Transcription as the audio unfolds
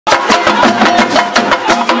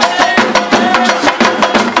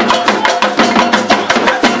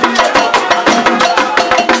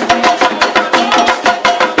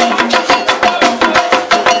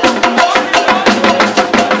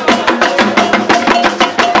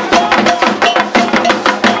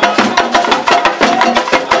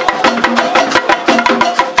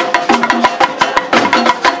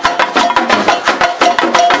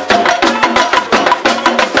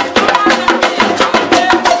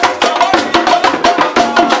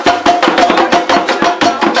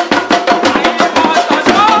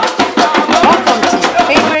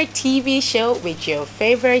show with your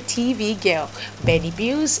favorite TV girl, Benny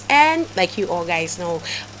Bills. And like you all guys know,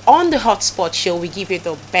 on the Hotspot show, we give you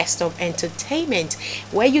the best of entertainment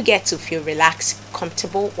where you get to feel relaxed,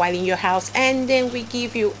 comfortable while in your house, and then we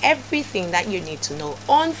give you everything that you need to know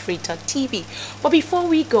on Free Talk TV. But before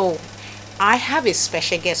we go, I have a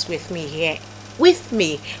special guest with me here.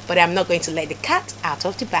 But I'm not going to let the cat out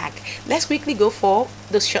of the bag. Let's quickly go for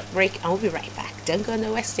the short break and we'll be right back. Don't go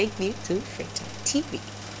nowhere, stay glued to Free Talk TV.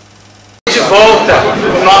 De volta,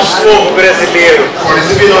 o nosso povo brasileiro.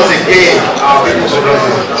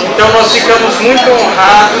 Então nós ficamos muito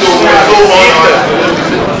honrados com a visita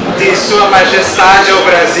de Sua Majestade ao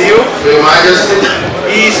Brasil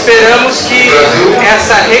e esperamos que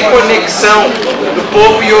essa reconexão do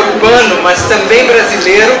povo iorubano, mas também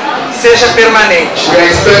brasileiro, seja permanente. We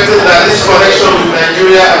expected that this connection with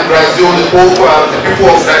Nigeria and Brazil, the people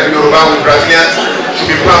of Yoruba with Brazilians, to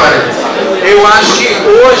be permanent. Eu acho que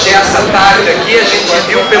hoje, essa tarde aqui, a gente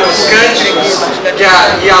viu pelos cânticos que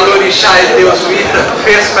a Yalorixá e Deus Uita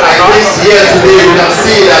fez para nós. Here today we can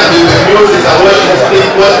see that the music and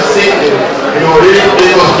what you sing, really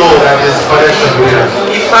make us know that there's connection with us.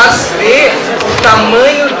 E faz ver o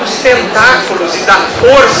tamanho dos tentáculos e da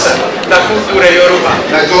força da cultura iorubá.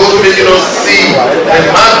 That's also making us see the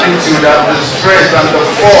magnitude and the strength and the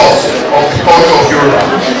force of the culture of Yoruba.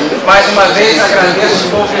 Mais uma vez agradeço o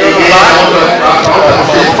povo Again, iorubá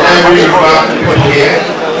every Yoruba people here.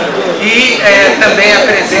 e também a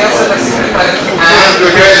presença da secretária de Cultura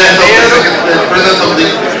And do the Rio de Janeiro presence of the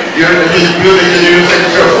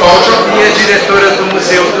Secretary of Culture e a diretora do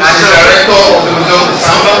Museu do and the Samba director of the Museum of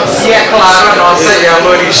Samba. e, é claro, a nossa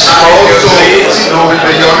Yalorixá e Deus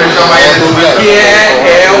Uita, que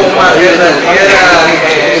é uma verdadeira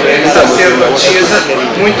sacerdotisa,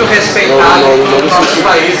 muito respeitada em todo o nosso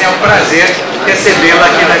país, e é um prazer recebê-la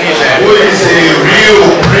aqui na Nigéria. Who is a real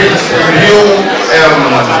priest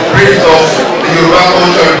of the Yoruba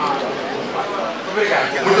culture.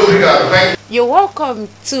 Muito obrigado. Thank you. You're welcome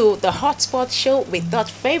to the Hotspot show with that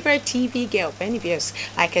favorite TV girl, Benny Bills.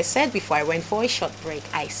 Like I said before I went for a short break,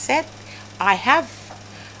 I said I have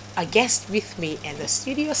a guest with me in the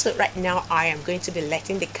studio. So right now I am going to be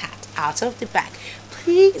letting the cat out of the bag.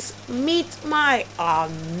 Please meet my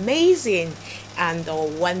amazing and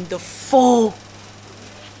wonderful.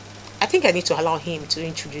 I think I need to allow him to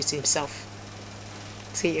introduce himself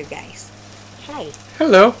to you guys. Hi.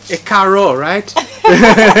 Hello, Ekaro, right?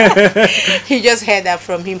 You just heard that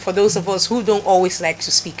from him. For those of us who don't always like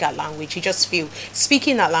to speak our language, you just feel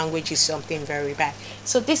speaking our language is something very bad.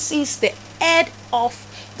 So this is the head of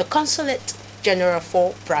the Consulate General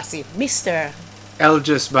for Brazil, Mr.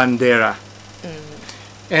 Helges Bandeira.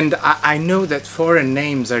 And I know that foreign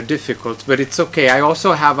names are difficult, but it's okay. I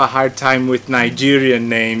also have a hard time with Nigerian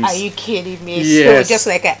names. Are you kidding me? Yes. So just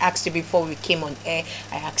like I asked you before we came on air,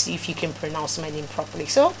 I asked you if you can pronounce my name properly.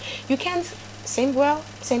 So you can same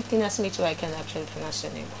thing as me too. I can actually pronounce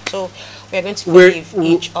your name. So we're going to forgive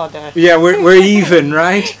each other. Yeah, we're even,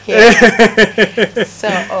 right? Yeah. So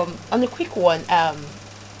on a quick one,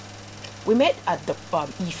 we met at the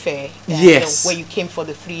Ife, yes, where you came for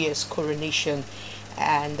the 3 years coronation.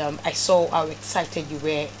 And I saw how excited you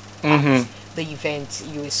were at the event.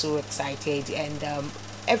 You were so excited, and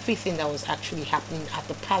everything that was actually happening at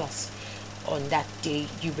the palace on that day,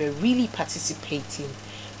 you were really participating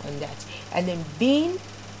on that. And then being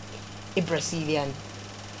a Brazilian,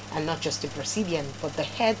 and not just a Brazilian, but the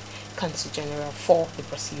head consul general for the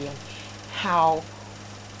Brazilian, how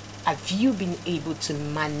have you been able to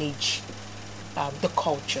manage the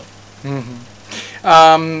culture?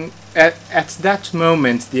 At that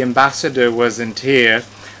moment, the ambassador wasn't here,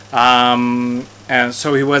 and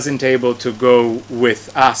so he wasn't able to go with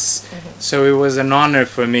us. So it was an honor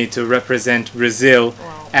for me to represent Brazil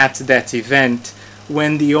at that event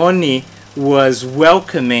when the Oni was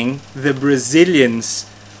welcoming the Brazilians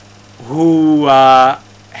who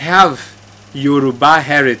have Yoruba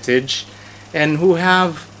heritage and who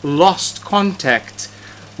have lost contact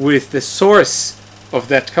with the source of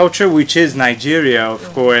that culture, which is Nigeria,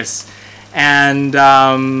 of course. And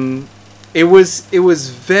it was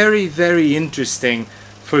very, very interesting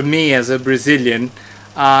for me as a Brazilian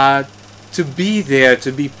to be there,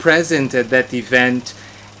 to be present at that event.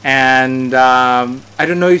 And I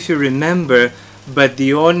don't know if you remember, but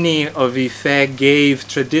the Oni of Ife gave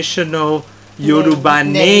traditional Yoruba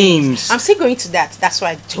names. I'm still going to that. That's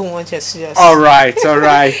why I don't want us to just... All right.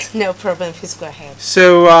 No problem. Please go ahead.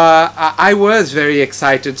 So I was very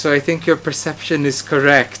excited. So I think your perception is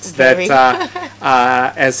correct. Very. That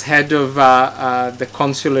as head of the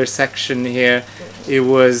consular section here, it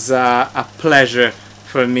was a pleasure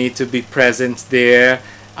for me to be present there.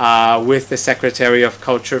 with the Secretary of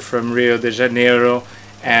Culture from Rio de Janeiro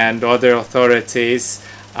and other authorities.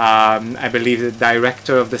 I believe the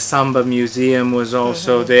director of the Samba Museum was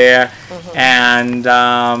also there, and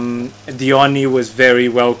Dione was very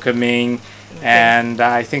welcoming, and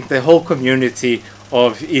I think the whole community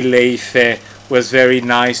of Ileife was very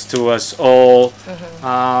nice to us all.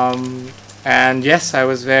 And yes, I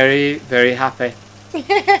was very, very happy.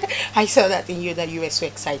 I saw that in you, that you were so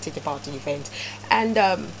excited about the event. And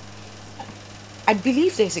I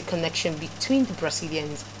believe there's a connection between the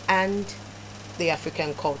Brazilians and the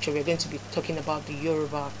African culture. We're going to be talking about the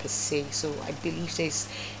Yoruba per se. So I believe there's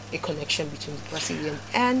a connection between the Brazilian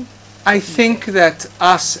and... I think that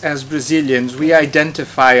us as Brazilians, we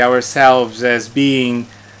identify ourselves as being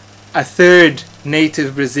a third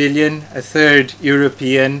native Brazilian, a third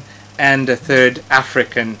European, and a third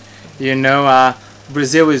African. You know,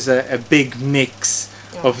 Brazil is a big mix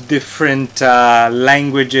of different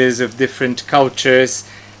languages, of different cultures,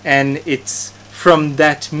 and it's from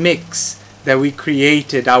that mix that we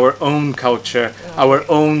created our own culture, our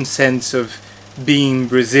own sense of being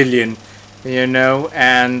Brazilian, you know.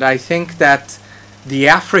 And I think that the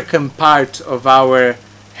African part of our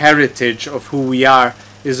heritage, of who we are,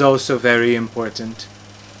 is also very important.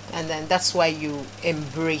 And then that's why you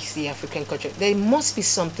embrace the African culture. There must be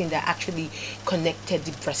something that actually connected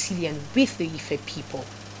the Brazilian with the Ife people.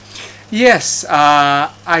 Yes,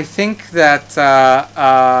 I think that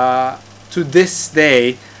to this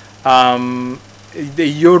day, the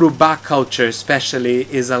Yoruba culture especially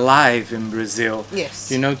is alive in Brazil.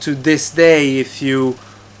 Yes. You know, to this day, if you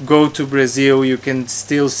go to Brazil, you can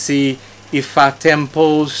still see Ifa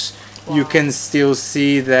temples. Wow. You can still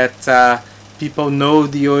see that people know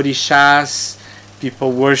the Orishas,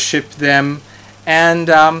 people worship them, and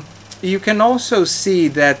you can also see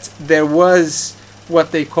that there was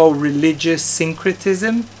what they call religious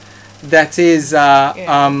syncretism, that is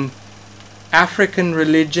African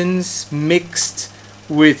religions mixed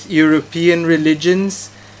with European religions,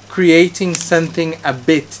 creating something a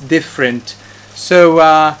bit different.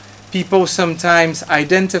 So people sometimes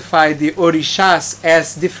identify the Orishas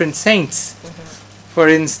as different saints. For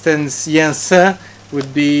instance, Yansan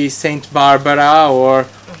would be Saint Barbara, or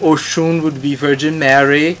Oshun would be Virgin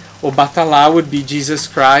Mary, or Batala would be Jesus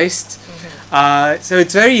Christ. So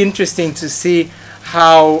it's very interesting to see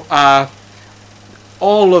how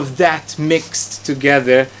all of that mixed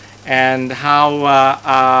together, and how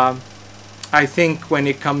I think when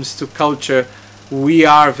it comes to culture, we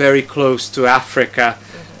are very close to Africa.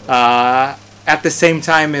 At the same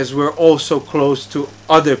time as we're also close to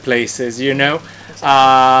other places, you know.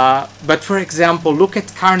 But for example, look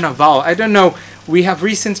at Carnaval. I don't know, we have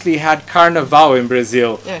recently had Carnaval in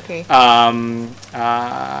Brazil. Okay.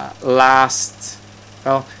 Last,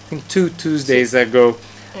 well, I think 2 Tuesdays ago.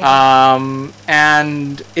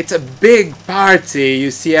 And it's a big party.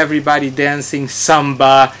 You see everybody dancing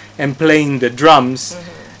samba and playing the drums.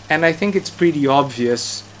 And I think it's pretty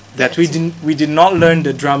obvious that we did not learn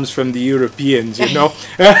the drums from the Europeans, you know.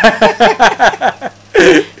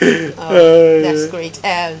 That's great.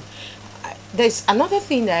 There's another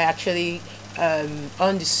thing that I actually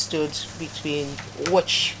understood between what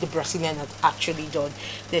the Brazilian had actually done.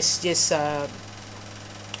 There's just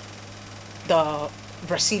the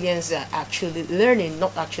Brazilians are actually learning,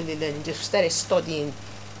 not actually learning, they started studying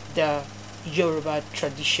the Yoruba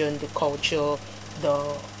tradition, the culture,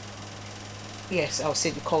 I'll say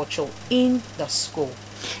the culture in the school.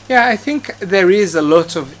 Yeah, I think there is a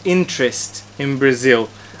lot of interest in Brazil.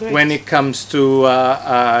 Great. When it comes to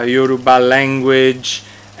Yoruba language,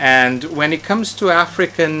 and when it comes to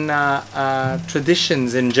African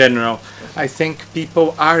traditions in general. I think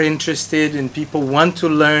people are interested and people want to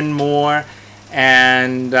learn more,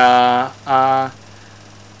 and I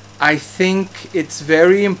think it's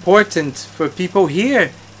very important for people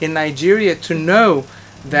here in Nigeria to know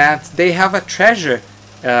that they have a treasure.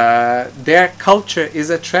 Their culture is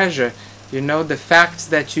a treasure. You know, the fact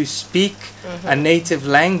that you speak a native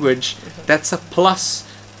language, that's a plus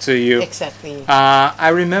to you. Exactly. I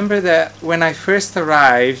remember that when I first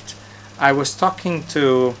arrived, I was talking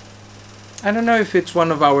to, I don't know if it's one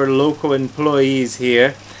of our local employees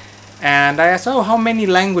here, and I asked, oh, how many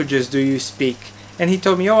languages do you speak? And he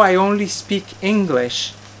told me, oh, I only speak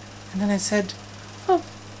English. And then I said, oh,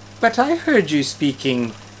 but I heard you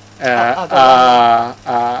speaking Yoruba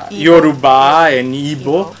and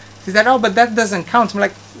Igbo. He said, oh, but that doesn't count. I'm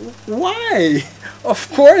like, why?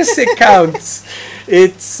 Of course it counts.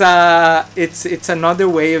 It's another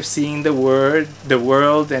way of seeing the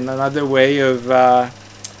world, and another way of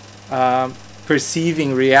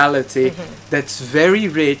perceiving reality that's very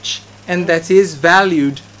rich and that is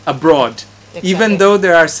valued abroad. Exactly. Even though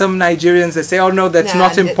there are some Nigerians that say, oh no, that's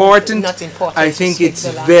not important. Not important. I think it's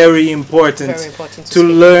very important, to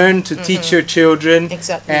learn, to teach your children.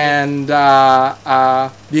 Exactly. And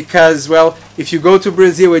because, well, if you go to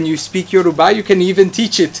Brazil and you speak Yoruba, you can even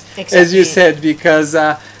teach it, as you said, because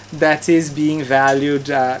that is being valued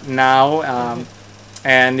now.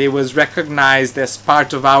 And it was recognized as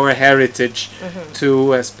part of our heritage,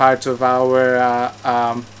 too, as part of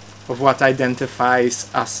our of what identifies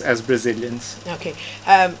us as Brazilians. Okay.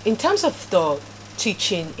 In terms of the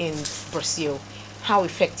teaching in Brazil, how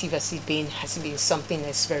effective has it been? Has it been something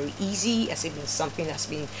that's very easy? Has it been something that's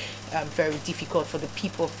been very difficult for the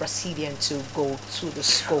people of Brazilian to go to the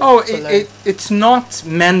school to learn? It's not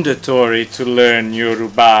mandatory to learn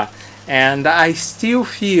Yoruba. And I still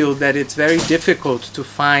feel that it's very difficult to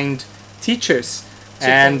find teachers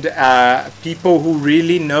and people who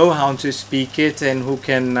really know how to speak it and who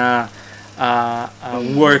can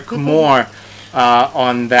work more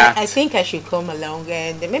on that. I think I should come along,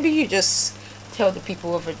 and maybe you just tell the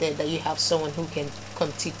people over there that you have someone who can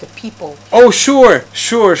come teach the people. Oh, sure.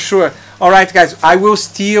 All right, guys, I will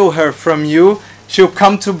steal her from you. She'll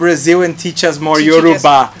come to Brazil and teach us more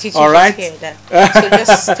Yoruba. All right? So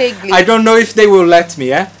just take I don't know if they will let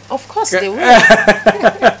me, eh? Of course they will.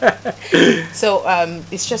 So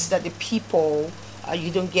it's just that the people,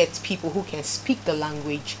 you don't get people who can speak the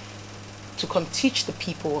language to come teach the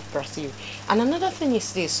people of Brazil. And another thing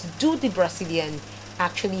is this: do the Brazilian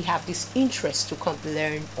actually have this interest to come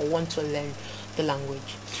learn or want to learn the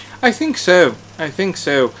language? I think so.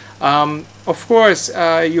 Of course,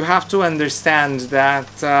 you have to understand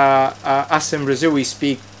that us in Brazil, we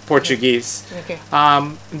speak Portuguese. Okay.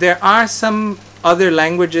 There are some other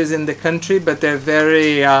languages in the country, but they're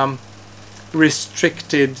very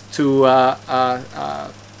restricted to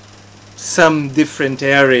some different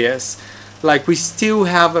areas. Like, we still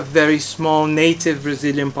have a very small native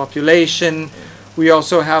Brazilian population. We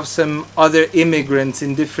also have some other immigrants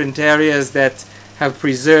in different areas that have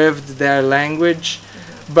preserved their language.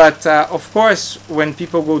 But of course, when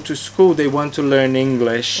people go to school, they want to learn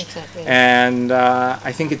English. Exactly. And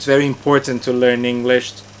I think it's very important to learn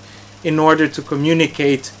English in order to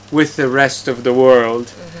communicate with the rest of the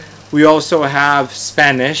world. We also have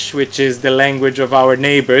Spanish, which is the language of our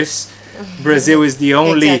neighbors. Brazil is the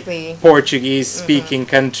only Portuguese-speaking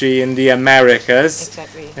country in the Americas.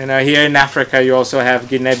 Exactly. And here in Africa, you also have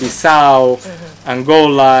Guinea-Bissau,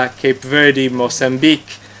 Angola, Cape Verde,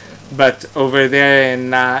 Mozambique. But over there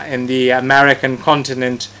in the American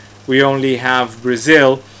continent, we only have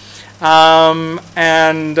Brazil. So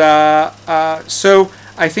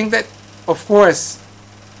I think that, of course,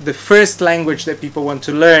 the first language that people want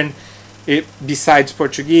to learn, besides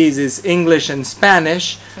Portuguese, is English and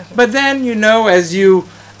Spanish. But then, you know, as you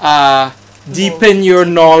deepen your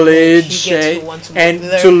knowledge and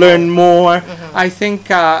to learn more, I think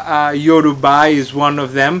Yoruba is one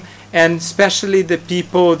of them. And especially the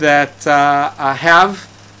people that have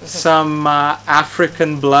some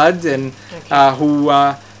African blood and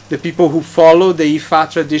the people who follow the Ifa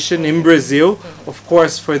tradition in Brazil, of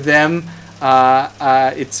course, for them,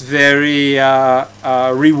 it's very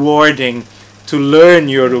rewarding to learn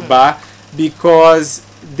Yoruba, because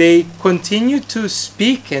they continue to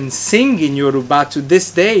speak and sing in Yoruba to this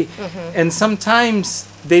day, and sometimes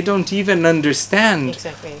they don't even understand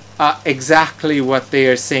exactly what they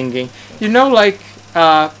are singing. You know, like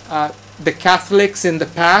the Catholics in the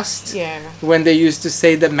past, when they used to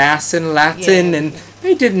say the Mass in Latin, and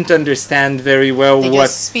they didn't understand very well they what...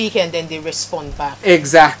 just speak and then they respond back.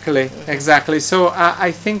 Exactly. So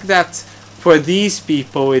I think that for these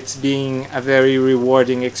people, it's being a very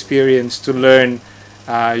rewarding experience to learn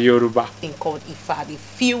Yoruba. Thing called Ifa, they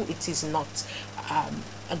feel it is not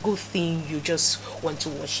a good thing. You just want to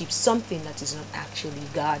worship something that is not actually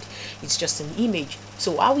God. It's just an image.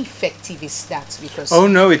 So how effective is that? Because oh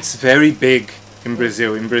no, it's very big in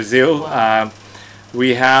Brazil. In Brazil,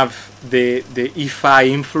 we have the Ifa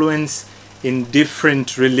influence in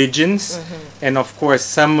different religions, and of course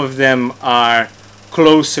some of them are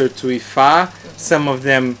closer to Ifa. Some of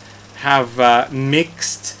them have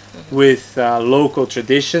mixed with local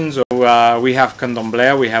traditions. We have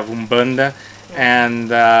Candomblé, we have Umbanda, and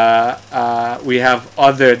we have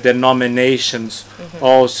other denominations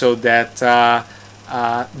also that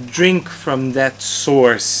drink from that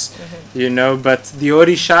source, you know. But the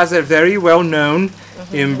Orishas are very well known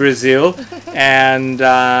in Brazil, and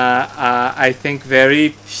I think very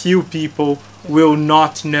few people will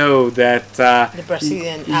not know that the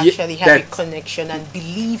Brazilian actually have a connection and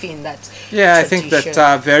believe in that. Yeah, tradition. I think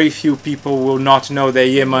that very few people will not know that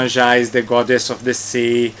Iemanjá is the goddess of the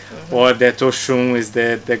sea, or that Oshun is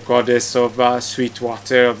the goddess of sweet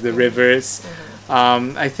water, of the rivers.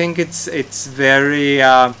 I think it's very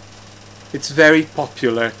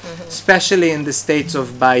popular, especially in the states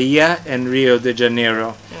of Bahia and Rio de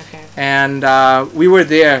Janeiro. Okay. And we were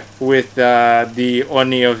there with the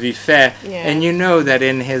Oni of Ife, and you know that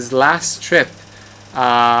in his last trip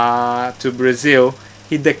to Brazil,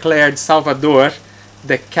 he declared Salvador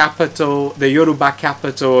the capital, the Yoruba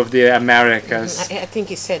capital of the Americas. I think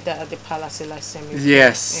he said that at the palace last time.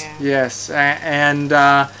 Yes, yes. And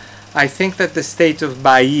I think that the state of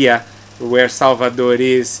Bahia, where Salvador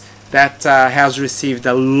is, that has received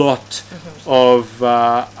a lot of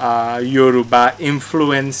Yoruba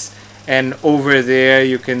influence, and over there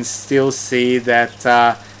you can still see that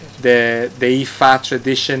the Ifa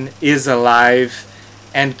tradition is alive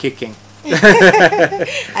and kicking.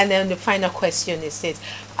 And then the final question is this: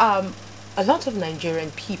 a lot of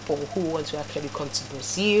Nigerian people who want to actually come to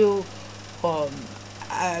Brazil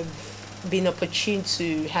have been opportune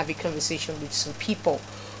to have a conversation with some people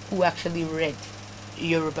who actually read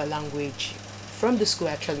Yoruba language from the school,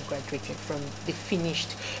 actually graduated from, they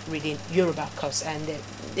finished reading Yoruba course, and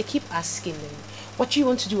they keep asking them, what do you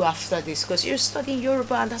want to do after this? Because you're studying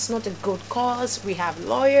Yoruba and that's not a good course. We have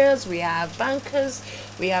lawyers, we have bankers,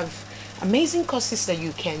 we have amazing courses that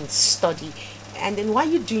you can study. And then why are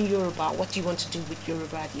you doing Yoruba? What do you want to do with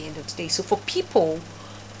Yoruba at the end of the day? So for people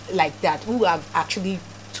like that who have actually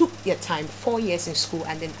took their time, 4 years in school,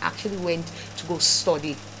 and then actually went to go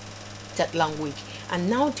study that language, and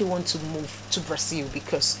now they want to move to Brazil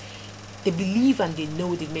because they believe and they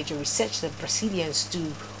know the major research that Brazilians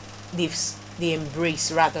do, they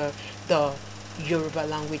embrace rather the Yoruba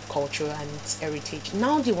language, culture and heritage.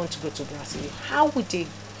 Now they want to go to Brazil. How would they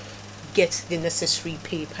get the necessary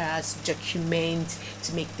papers, document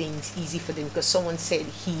to make things easy for them? Because someone said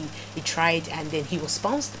he tried and then he was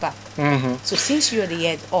bounced back. So since you're the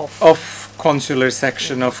head of consular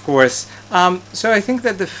section, of course. So I think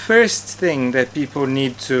that the first thing that people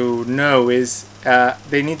need to know is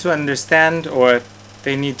they need to understand, or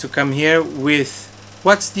they need to come here with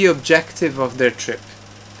what's the objective of their trip.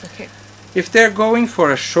 Okay. If they're going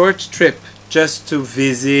for a short trip just to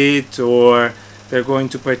visit, or they're going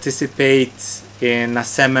to participate in a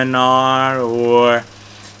seminar, or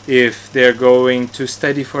if they're going to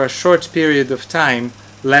study for a short period of time,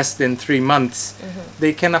 less than 3 months,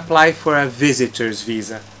 they can apply for a visitor's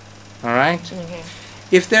visa. All right?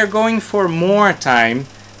 If they're going for more time,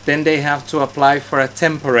 then they have to apply for a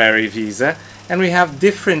temporary visa, and we have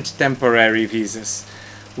different temporary visas.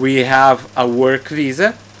 We have a work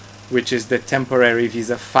visa, which is the temporary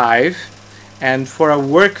visa 5, and for a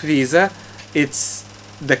work visa, it's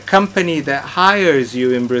the company that hires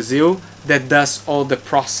you in Brazil that does all the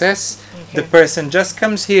process. The person just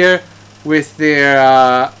comes here with their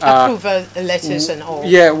approval letters and all.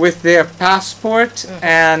 Yeah, with their passport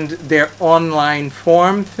and their online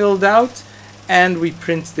form filled out, and we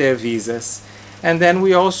print their visas. And then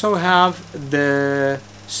we also have the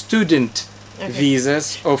student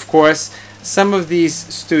visas. Of course, some of these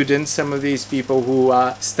students, some of these people who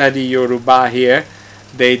study Yoruba here,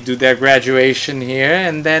 they do their graduation here,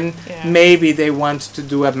 and then maybe they want to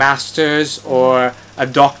do a master's or a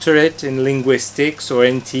doctorate in linguistics or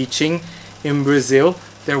in teaching in Brazil.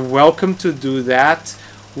 They're welcome to do that.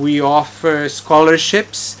 We offer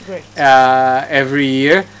scholarships every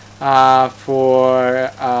year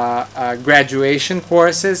for graduation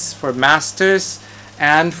courses, for masters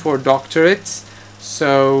and for doctorates.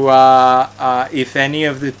 So if any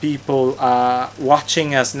of the people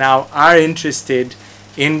watching us now are interested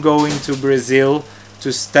in going to Brazil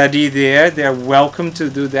to study there, they're welcome to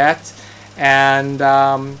do that. And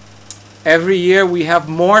every year we have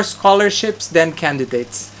more scholarships than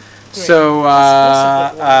candidates. Great. So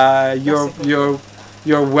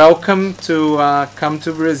you're welcome to come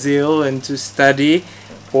to Brazil and to study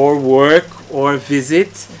or work or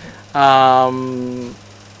visit. And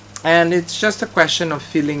it's just a question of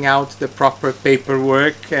filling out the proper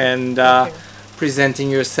paperwork and presenting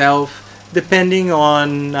yourself. Depending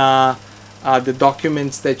on the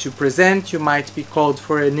documents that you present, you might be called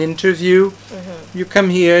for an interview. You come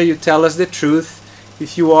here, you tell us the truth.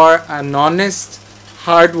 If you are an honest,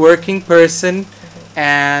 hard-working person,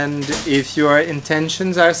 and if your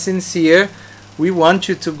intentions are sincere, we want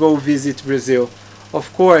you to go visit Brazil.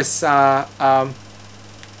 Of course,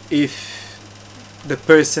 if the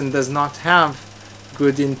person does not have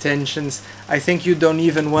good intentions, I think you don't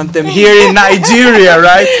even want them here in Nigeria,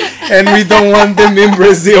 right? And we don't want them in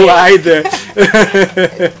Brazil either.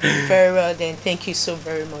 Very well then. Thank you so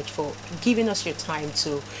very much for giving us your time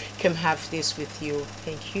to come have this with you.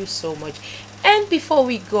 Thank you so much. And before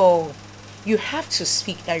we go, you have to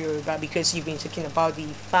speak that Yoruba because you've been talking about the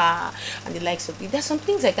Ifa and the likes of it. There's some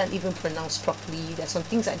things I can't even pronounce properly. There's some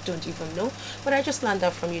things I don't even know. But I just learned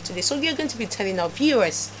that from you today. So you're going to be telling our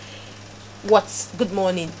viewers what good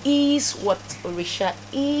morning is, what Orisha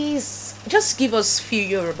is. Just give us few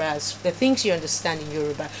Yorubas, the things you understand in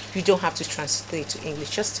Yoruba. You don't have to translate to English.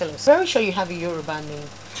 Just tell us. Very sure you have a Yoruba name.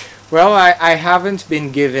 Well, I haven't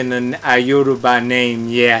been given a Yoruba name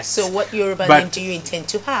yet. So what Yoruba name do you intend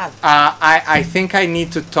to have? I think I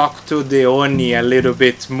need to talk to the Oni a little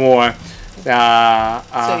bit more.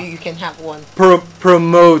 So you can have one.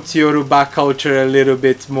 Promote Yoruba culture a little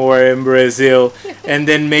bit more in Brazil. And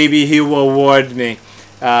then maybe he will award me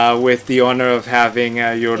with the honor of having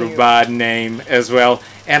a Yoruba name as well.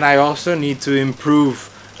 And I also need to improve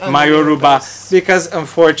my Yoruba because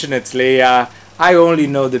unfortunately I only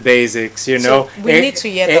know the basics, you know. So we need to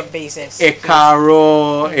hear the basics.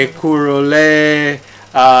 Ekaro, Ekurole,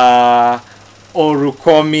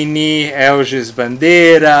 Orukomini, helges,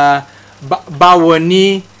 bandeira,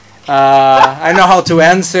 Bawani. I know how to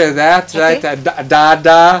answer that, right?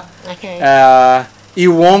 Dada. Okay.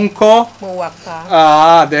 Iwonko.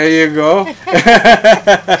 Mwaka. There you go.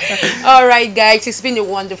 All right, guys, it's been a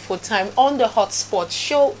wonderful time on the Hotspot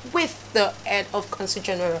show with the head of Consul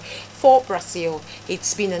General for Brazil.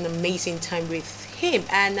 It's been an amazing time with him,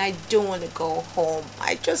 and I don't want to go home.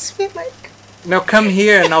 I just feel like... Now come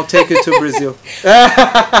here and I'll take you to Brazil.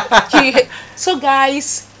 So,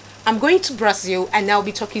 guys, I'm going to Brazil, and I'll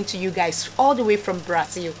be talking to you guys all the way from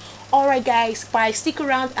Brazil. Alright guys, bye. Stick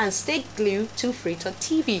around and stay glued to Freeter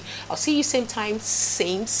TV. I'll see you same time,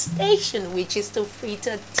 same station, which is the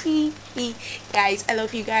Freeter TV. Guys, I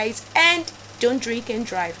love you guys, and don't drink and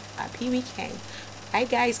drive. Happy weekend. Bye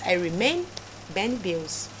guys, I remain Ben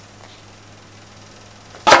Bills.